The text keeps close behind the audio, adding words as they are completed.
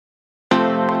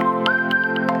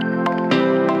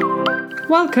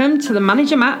Welcome to the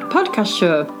Manager Matt podcast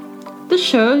show. The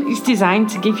show is designed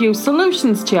to give you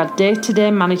solutions to your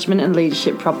day-to-day management and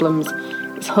leadership problems.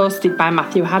 It's hosted by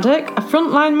Matthew Haddock, a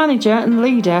frontline manager and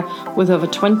leader with over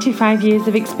 25 years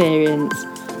of experience.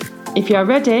 If you're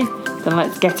ready, then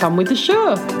let's get on with the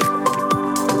show.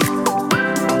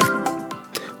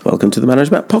 Welcome to the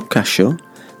Manager Matt podcast show.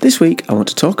 This week I want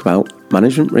to talk about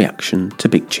management reaction to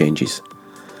big changes.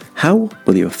 How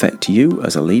will it affect you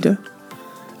as a leader,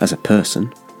 as a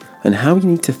person, and how you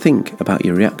need to think about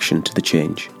your reaction to the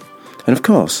change. And of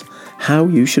course, how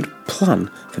you should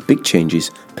plan for big changes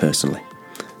personally.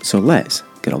 So let's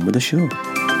get on with the show.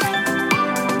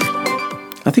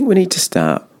 I think we need to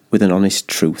start with an honest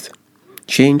truth.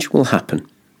 Change will happen.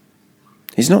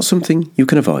 It's not something you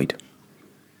can avoid,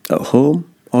 at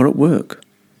home or at work.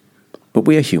 But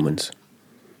we are humans.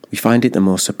 We find it the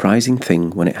most surprising thing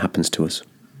when it happens to us.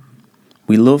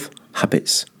 We love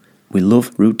habits, we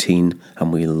love routine,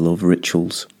 and we love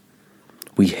rituals.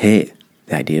 We hate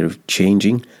the idea of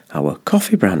changing our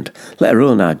coffee brand, let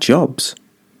alone our jobs.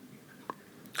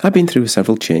 I've been through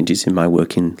several changes in my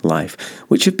working life,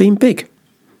 which have been big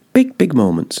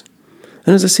moments.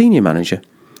 And as a senior manager,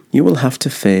 you will have to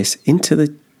face into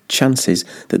the chances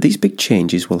that these big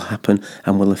changes will happen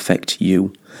and will affect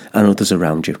you and others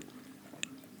around you.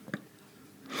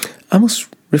 I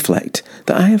must reflect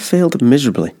that I have failed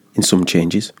miserably in some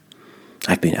changes.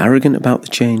 I've been arrogant about the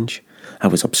change. I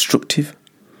was obstructive.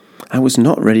 I was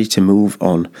not ready to move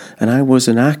on, and I was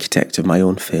an architect of my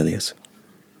own failures.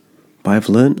 But I've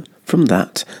learnt from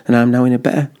that, and I'm now in a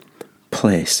better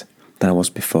place than I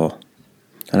was before.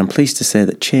 And I'm pleased to say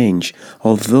that change,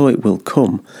 although it will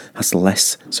come, has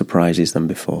less surprises than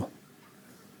before.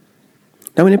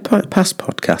 Now, in a past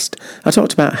podcast, I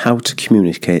talked about how to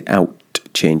communicate out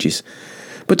changes.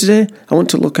 But today, I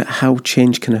want to look at how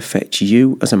change can affect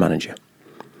you as a manager.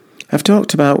 I've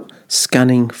talked about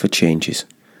scanning for changes.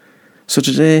 So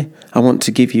today, I want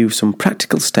to give you some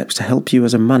practical steps to help you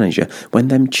as a manager when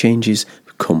them changes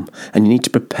come and you need to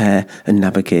prepare and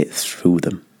navigate through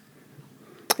them.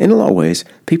 In a lot of ways,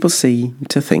 people seem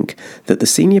to think that the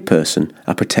senior person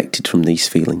are protected from these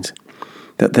feelings,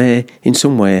 that they, in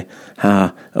some way,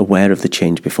 are aware of the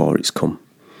change before it's come.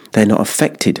 They're not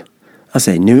affected, as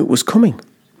they knew it was coming.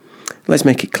 Let's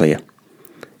make it clear.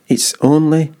 It's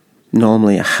only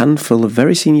normally a handful of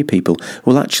very senior people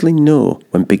who will actually know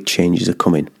when big changes are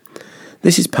coming.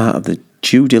 This is part of the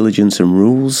due diligence and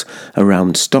rules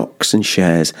around stocks and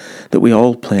shares that we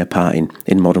all play a part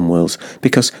in modern worlds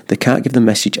because they can't give the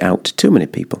message out to too many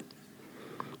people.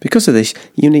 Because of this,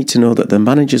 you need to know that the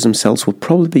managers themselves will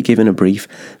probably be given a brief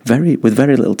with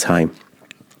very little time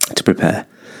to prepare.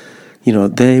 You know,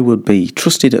 they would be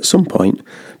trusted at some point,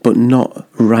 but not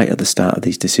right at the start of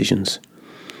these decisions.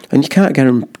 And you can't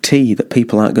guarantee that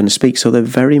people aren't going to speak, so they're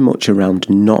very much around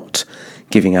not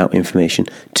giving out information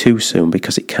too soon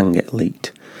because it can get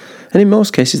leaked. And in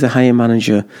most cases, the higher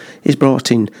manager is brought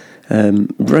in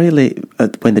really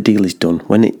when the deal is done,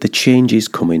 when the change is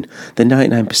coming. They're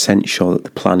 99% sure that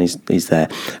the plan is there,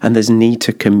 and there's need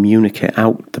to communicate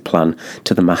out the plan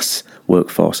to the mass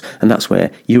workforce, and that's where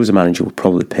you as a manager will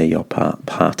probably play your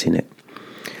part in it.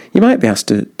 You might be asked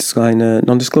to sign a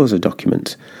non-disclosure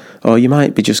document, or you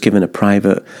might be just given a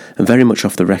private and very much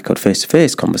off the record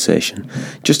face-to-face conversation,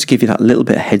 just to give you that little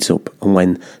bit of heads up on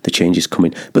when the change is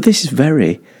coming. But this is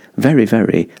very, very,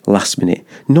 very last minute.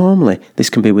 Normally,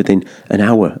 this can be within an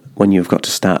hour when you've got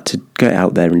to start to get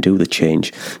out there and do the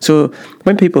change. So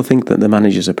when people think that the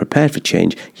managers are prepared for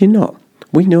change, you're not.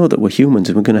 We know that we're humans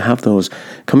and we're going to have those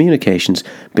communications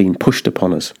being pushed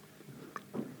upon us.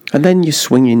 And then you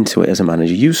swing into it as a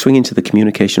manager. You swing into the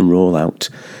communication rollout,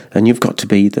 and you've got to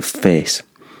be the face.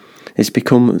 It's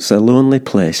become a lonely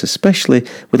place, especially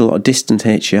with a lot of distant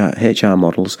HR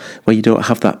models where you don't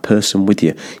have that person with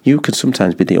you. You can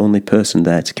sometimes be the only person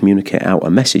there to communicate out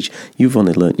a message you've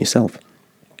only learnt yourself.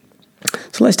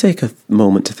 So let's take a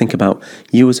moment to think about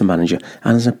you as a manager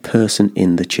and as a person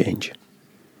in the change.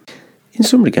 In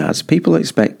some regards, people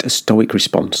expect a stoic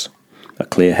response, a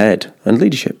clear head, and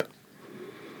leadership.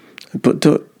 But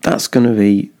that's going to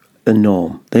be the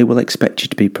norm. They will expect you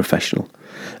to be professional.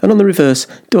 And on the reverse,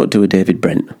 don't do a David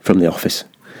Brent from The Office.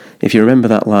 If you remember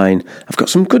that line, I've got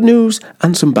some good news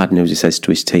and some bad news, he says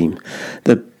to his team.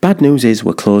 The bad news is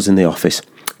we're closing the office.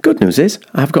 Good news is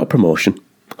I've got a promotion.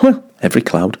 Well, every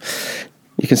cloud.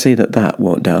 You can see that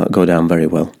won't go down very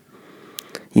well.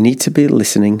 You need to be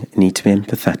listening, you need to be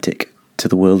empathetic to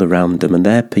the world around them and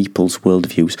their people's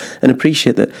worldviews and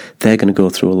appreciate that they're going to go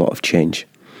through a lot of change.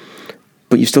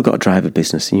 But you've still got to drive a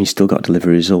business and you've still got to deliver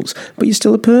results, but you're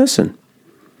still a person.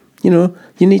 You know,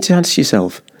 you need to ask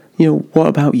yourself, what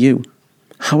about you?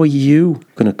 How are you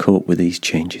going to cope with these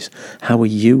changes? How are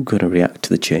you going to react to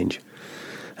the change?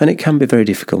 And it can be very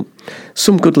difficult.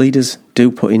 Some good leaders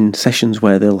do put in sessions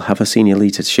where they'll have a senior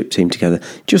leadership team together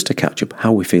just to catch up. How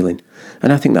are we feeling?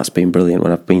 And I think that's been brilliant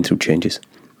when I've been through changes.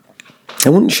 I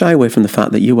wouldn't shy away from the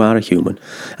fact that you are a human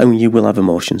and you will have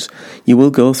emotions. You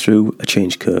will go through a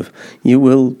change curve. You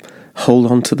will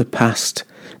hold on to the past,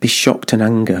 be shocked and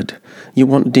angered. You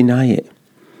want to deny it.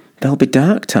 There'll be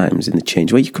dark times in the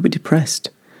change where you could be depressed.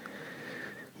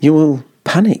 You will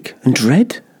panic and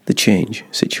dread the change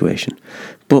situation.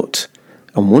 But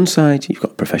on one side, you've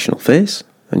got a professional face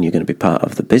and you're going to be part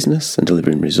of the business and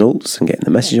delivering results and getting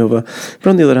the message over. But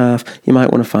on the other half, you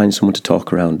might want to find someone to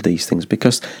talk around these things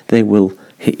because they will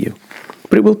hit you.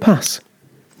 But it will pass.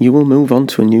 You will move on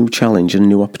to a new challenge and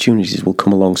new opportunities will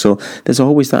come along. So there's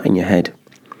always that in your head.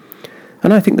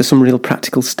 And I think there's some real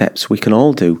practical steps we can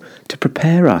all do to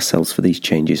prepare ourselves for these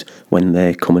changes when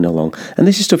they're coming along. And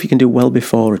this is stuff you can do well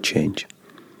before a change.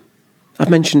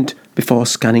 I've mentioned before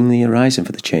scanning the horizon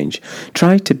for the change.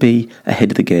 Try to be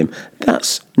ahead of the game.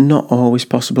 That's not always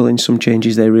possible in some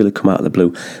changes. They really come out of the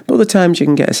blue. But other times you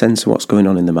can get a sense of what's going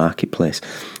on in the marketplace.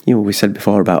 We said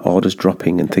before about orders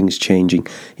dropping and things changing.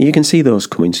 You can see those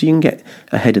coming, so you can get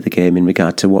ahead of the game in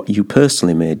regard to what you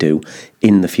personally may do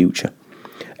in the future.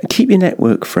 And keep your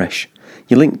network fresh.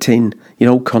 Your LinkedIn,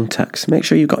 your old contacts. Make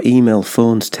sure you've got email,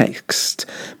 phones, text.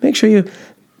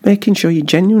 Making sure you're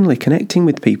genuinely connecting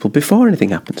with people before anything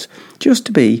happens, just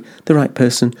to be the right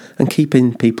person and keep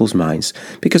in people's minds.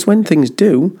 Because when things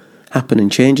do happen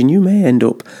and change, and you may end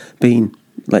up being,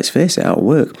 let's face it, out of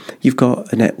work, you've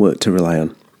got a network to rely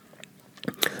on.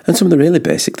 And some of the really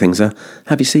basic things are,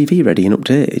 have your CV ready and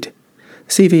updated.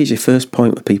 CV is your first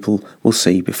point where people will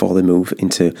see before they move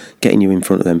into getting you in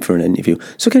front of them for an interview.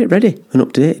 So get it ready and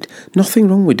updated. Nothing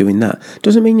wrong with doing that.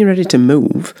 Doesn't mean you're ready to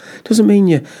move. Doesn't mean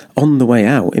you're on the way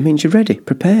out. It means you're ready,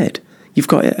 prepared. You've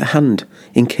got it at hand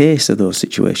in case of those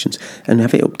situations and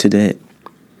have it up to date.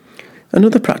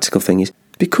 Another practical thing is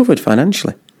be covered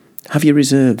financially. Have your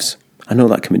reserves. I know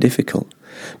that can be difficult.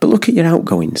 But look at your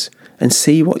outgoings and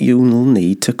see what you will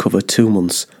need to cover 2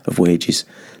 months of wages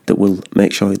that will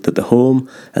make sure that the home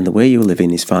and the way you're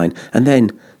living is fine, and then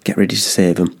get ready to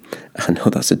save them. I know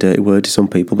that's a dirty word to some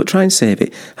people, but try and save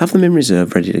it. Have them in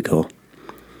reserve ready to go.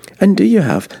 And do you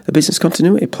have a business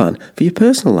continuity plan for your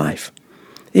personal life?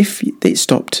 If it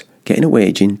stopped getting a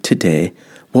wage in today,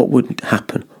 what would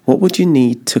happen? What would you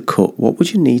need to cut? What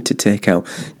would you need to take out?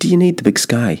 Do you need the Big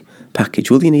Sky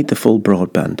package? Will you need the full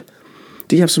broadband?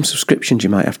 Do you have some subscriptions you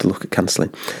might have to look at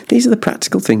cancelling? These are the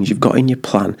practical things you've got in your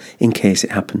plan in case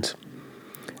it happens.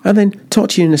 And then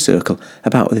talk to you in a circle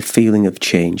about the feeling of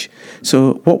change.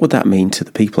 So what would that mean to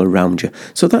the people around you?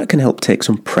 So that can help take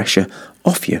some pressure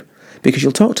off you. Because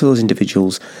you'll talk to those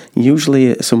individuals,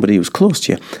 usually somebody who's close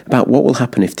to you, about what will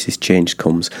happen if this change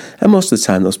comes. And most of the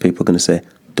time those people are going to say,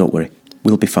 don't worry,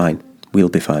 we'll be fine, we'll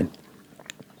be fine.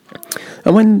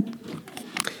 And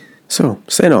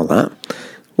saying all that,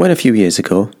 when a few years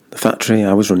ago the factory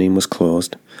I was running was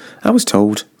closed, I was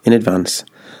told in advance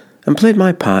and played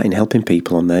my part in helping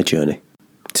people on their journey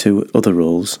to other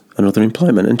roles and other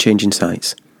employment and changing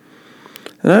sites.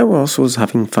 And I also was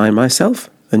having to find myself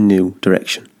a new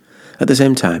direction at the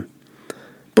same time.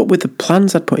 But with the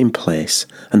plans I'd put in place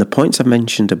and the points I've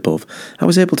mentioned above, I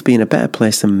was able to be in a better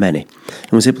place than many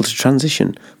and was able to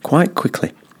transition quite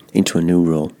quickly into a new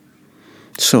role.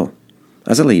 So,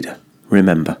 as a leader,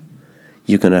 remember,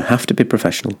 you're going to have to be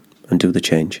professional and do the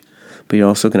change, but you're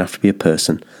also going to have to be a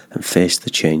person and face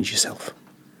the change yourself.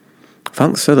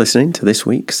 Thanks for listening to this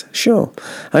week's show.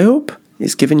 I hope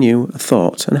it's given you a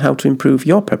thought on how to improve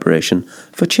your preparation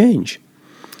for change.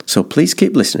 So please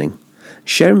keep listening,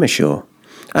 sharing my show,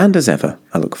 and as ever,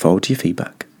 I look forward to your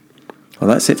feedback. Well,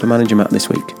 that's it for Manager Matt this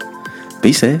week.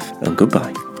 Be safe and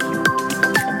goodbye.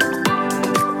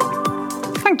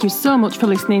 Thank you so much for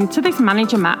listening to this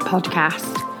Manager Matt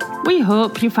podcast. We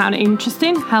hope you found it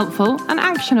interesting, helpful and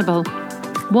actionable.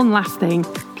 One last thing,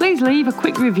 please leave a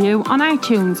quick review on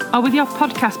iTunes or with your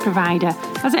podcast provider,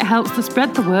 as it helps to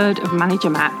spread the word of Manager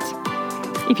Matt.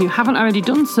 If you haven't already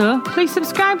done so, please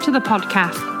subscribe to the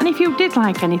podcast, and if you did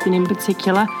like anything in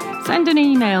particular, send an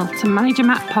email to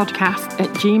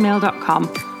managermattpodcast@gmail.com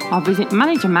or visit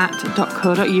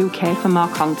managermatt.co.uk for more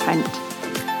content.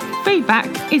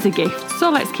 Feedback is a gift, so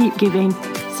let's keep giving.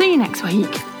 See you next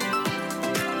week.